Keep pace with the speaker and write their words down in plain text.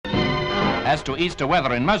As to Easter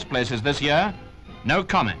weather in most places this year, no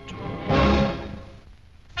comment.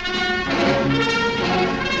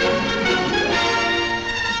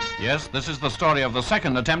 Yes, this is the story of the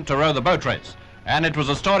second attempt to row the boat race, and it was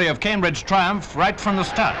a story of Cambridge triumph right from the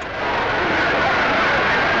start.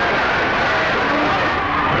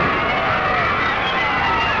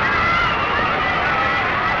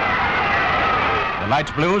 The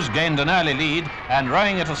Light Blues gained an early lead, and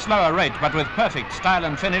rowing at a slower rate but with perfect style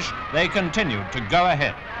and finish, they continued to go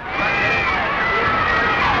ahead.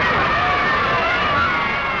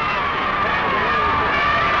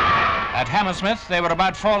 At Hammersmith, they were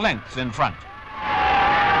about 4 lengths in front.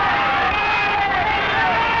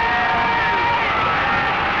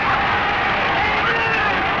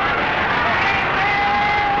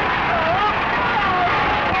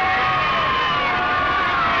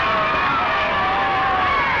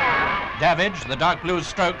 Davidge, the dark blue's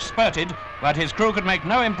stroke, spurted, but his crew could make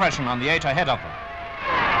no impression on the 8 ahead of them.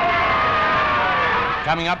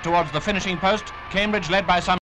 Coming up towards the finishing post, Cambridge led by some